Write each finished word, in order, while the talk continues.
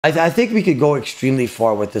I think we could go extremely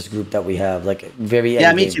far with this group that we have. Like very.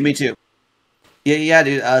 Yeah, me too. Me too. Yeah,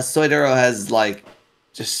 dude. Soidoro has like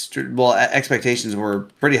just expectations were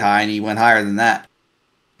pretty high, and he went higher than that.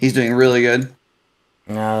 He's doing really good.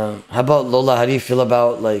 How about Lola? How do you feel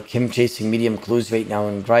about like him chasing medium clues right now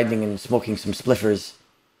and grinding and smoking some spliffers?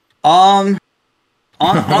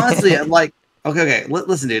 Honestly, I'm like, okay.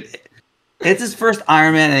 Listen, dude. It's his first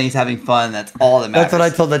Iron Man, and he's having fun. That's all that matters. That's what I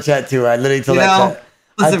told the chat too. I literally told that chat.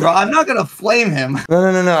 Listen, bro, I'm not gonna flame him.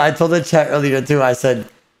 No. I told the chat earlier too. I said,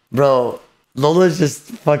 bro, Lola's just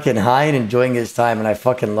fucking high and enjoying his time, and I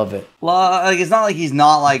fucking love it. Like, it's not like he's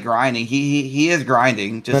not like grinding. He is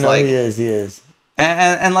grinding. Just like he is.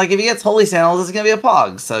 And like if he gets holy sandals, it's gonna be a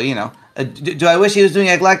pog. So you know, do I wish he was doing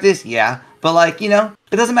Eclectus? Yeah, but like you know,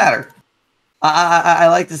 it doesn't matter. I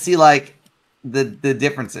like to see like the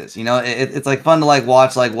differences. You know, it's like fun to like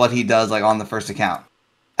watch like what he does like on the first account,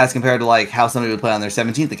 as compared to like how somebody would play on their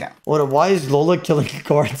 17th account. Why is Lola killing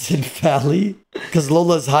cards in Valley? Because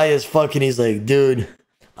Lola's high as fuck and he's like, dude,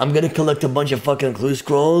 I'm gonna collect a bunch of fucking clue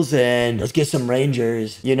scrolls and let's get some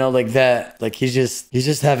rangers. You know, like that. Like he's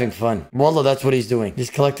just having fun. Wallow, that's what he's doing. He's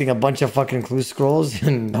collecting a bunch of fucking clue scrolls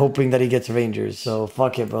and hoping that he gets rangers. So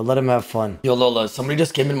fuck it, bro. Let him have fun. Yo, Lola, somebody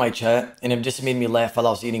just came in my chat and it just made me laugh while I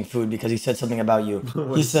was eating food because he said something about you.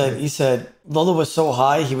 he said Lola was so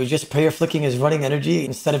high he was just prayer flicking his running energy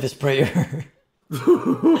instead of his prayer.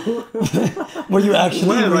 Were you actually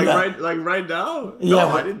right now? Yeah, no,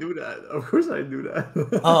 I didn't do that. Of course I didn't do that.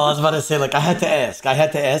 Oh, I was about to say, like, I had to ask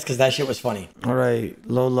because that shit was funny. All right,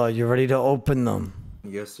 Lola, you ready to open them?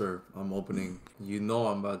 Yes, sir. I'm opening. You know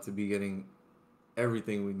I'm about to be getting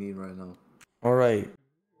everything we need right now. All right,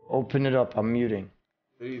 open it up. I'm muting.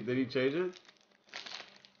 Did he change it?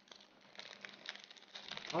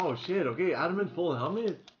 Oh shit! Okay, adamant full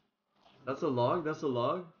helmet. That's a log.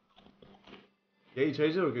 Yeah, you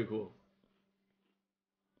changed it? Okay, cool.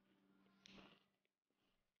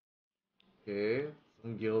 Okay,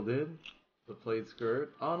 some gilded. The plate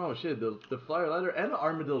skirt. Oh no, shit, the flyer letter and the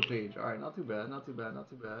armadillo page. Alright, not too bad.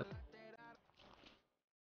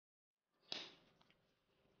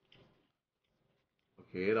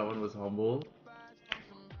 Okay, that one was humble.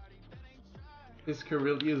 His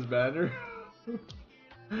Carillia's banner.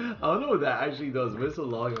 I don't know what that actually does, but it's a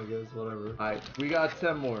log, I guess, whatever. Alright, we got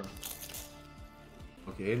 10 more.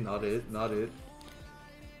 Okay, not it.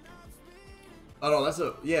 Oh no, that's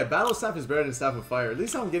battle staff is better than staff of fire. At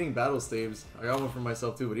least I'm getting battle staves. I got one for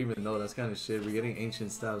myself too, but even though that's kind of shit, we're getting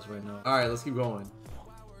ancient staffs right now. Alright, let's keep going.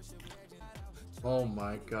 Oh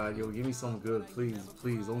my god, yo, give me some good, please.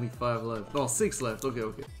 Only 5 left. No, 6 left.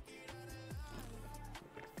 Okay.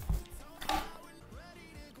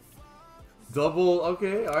 Double,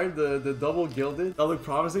 okay, alright, the double gilded. That looked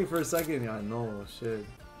promising for a second. Yeah, I know, shit.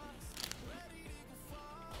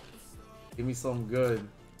 Give me some good.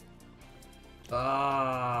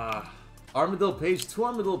 Armadillo page, 2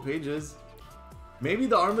 armadillo pages. Maybe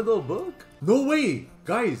the armadillo book? No way!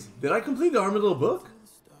 Guys, did I complete the armadillo book?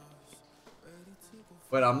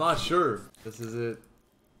 Wait, I'm not sure. This is it.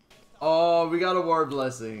 Oh, we got a war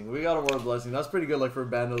blessing. That's pretty good, like for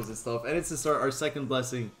bandos and stuff. And it's to start our second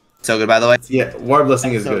blessing. So good, by the way. Yeah, war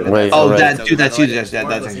blessing is good. Wait, oh, right. that's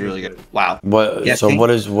really good. Wow. What? Yeah, so what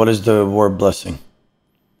is the war blessing?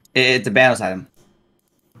 It's a bandos item.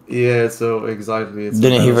 Yeah, so exactly.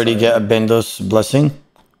 Didn't he already get a Bendos blessing?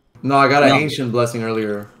 No, I got an ancient blessing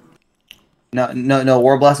earlier. No.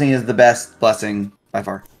 War blessing is the best blessing by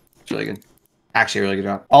far. It's really good. Actually, a really good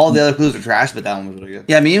job. All of the other clues are trash, but that one was really good.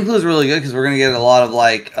 Yeah, medium clues are really good because we're gonna get a lot of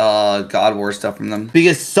like God War stuff from them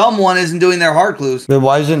because someone isn't doing their hard clues. But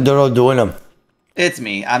why isn't Duro doing them? It's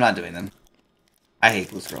me. I'm not doing them. I hate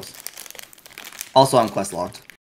clue scrolls. Also, I'm quest logged.